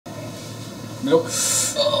Look.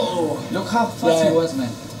 Oh. Look how fast he was, man.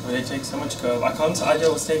 Well, they take so much curve. I can't. I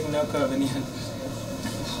was taking no curve in the end.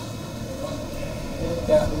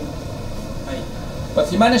 Yeah. But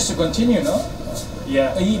he managed to continue, no?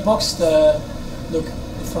 Yeah. He boxed. Look,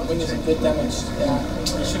 the front wing is a bit damaged. Yeah.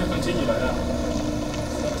 He should have continued like that.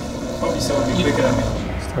 Probably so quicker than me.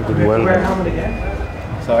 Started well. Wear a helmet again?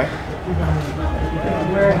 Sorry?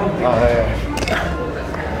 Wear a helmet. Oh, yeah.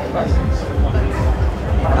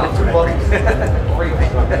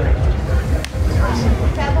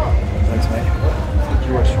 Thanks, mate. I think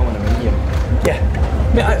you were strong on the medium. Yeah.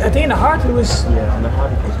 I think in the hard it was. Yeah, on the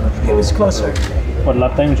hard it was much more. It was closer. What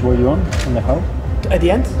lap times were you on the how? At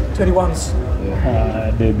the end, 31s.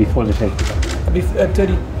 Before the safety car.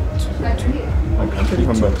 30. I can't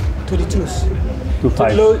remember. 32s.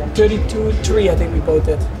 2.5. 32.3 I think we both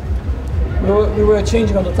did. We were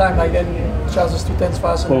changing on the time, like then Charles was 2 tenths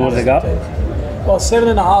faster. What was the gap? Well,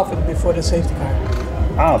 7.5 before the safety car.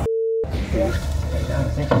 Ah,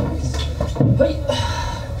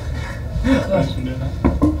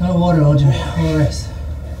 No water, Roger. All rest.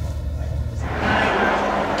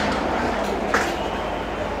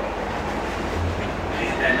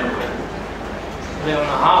 They're on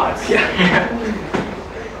the hard. Yeah.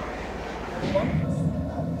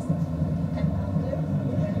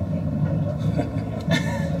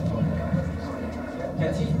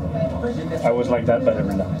 I was like that, but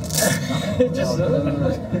every now.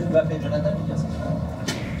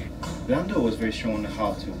 Lando was very strong on the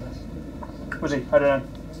hard too. Was he? I don't know.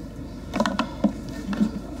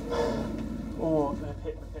 Oh, the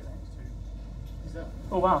pit next to.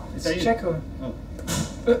 Oh wow, it's that you? Checo. Oh.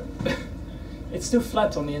 It's still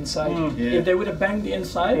flat on the inside. Yeah. If they would have banged the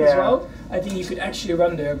inside as well, I think you could actually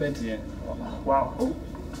run there, but Yeah. wow. Oh.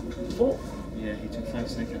 Yeah, he took 5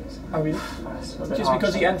 seconds. Oh really? Just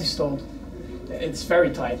because he anti-stalled. It's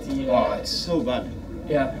very tight. Oh, it's so bad.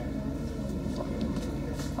 Yeah.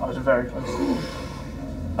 I was very close.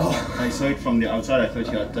 Oh. I saw it from the outside, I thought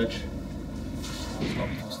you had touch.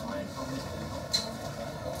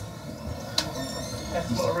 Left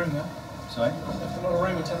a lot of room there. Sorry? Left a lot of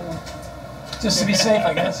room in town. Just to be safe,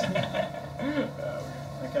 I guess. I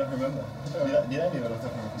can't remember. Did I leave a lot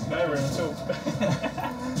of room? No room at all.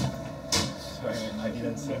 Sorry, I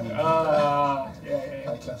didn't see me. Yeah.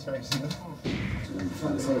 High class racing.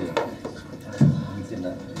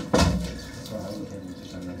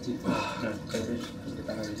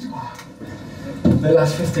 The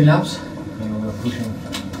last 15 laps?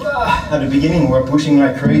 At the beginning, we were pushing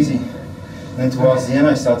like crazy. Then towards the end,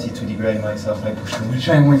 I started to degrade myself. I pushed too much.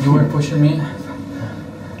 And when you were pushing me, I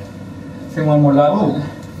think one more lap. Oh.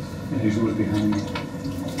 He was behind me.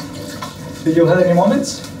 Did you have any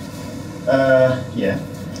moments? Yeah. Yeah.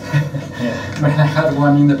 When I had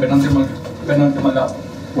one in the penultimate lap.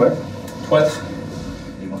 Where? 12th.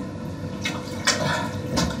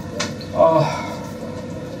 Oh,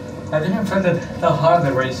 I didn't feel that hard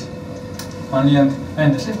the race. Only and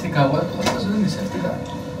the safety car, what was doing the safety car?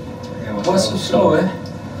 Yeah, It was so slow, eh?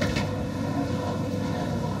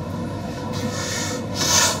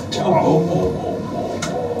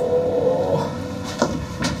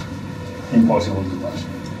 Impossible to pass.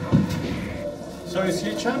 So is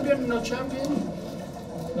he champion? No champion?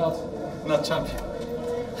 Not champion.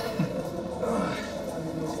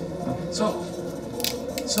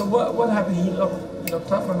 So what happened? He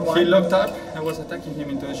looked up and won? He looked up. I was attacking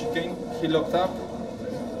him into the chicane. He looked up,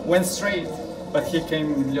 went straight, but he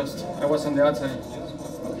came just. I was on the outside.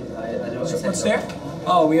 What's there?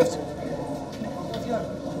 Oh, we have to.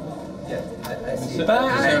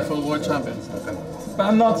 Careful, world champion. But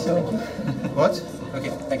I'm not, so. What?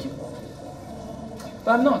 Okay, thank you.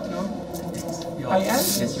 But I'm not, no? I am?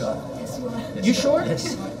 Yes, you are. You sure?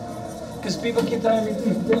 Yes. Because people keep telling me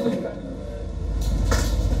different.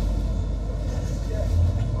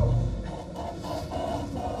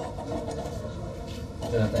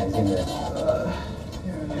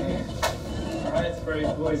 Alright, very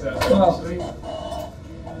boys out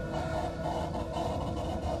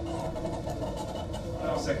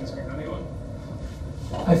Well, second screen, anyone?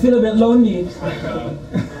 I feel a bit lonely. Jesus.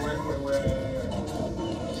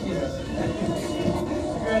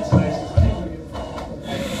 Congratulations.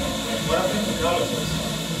 What happened to Carlos was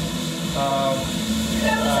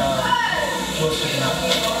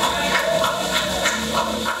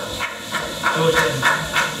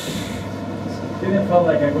Didn't feel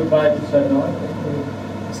like a goodbye to Seth, no?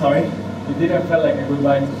 Sorry? It didn't feel like a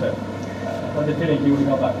goodbye to Seth. But the feeling he would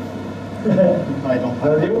come back. I don't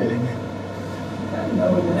have that feeling. No,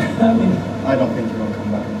 I mean, I don't think he will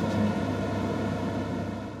come back.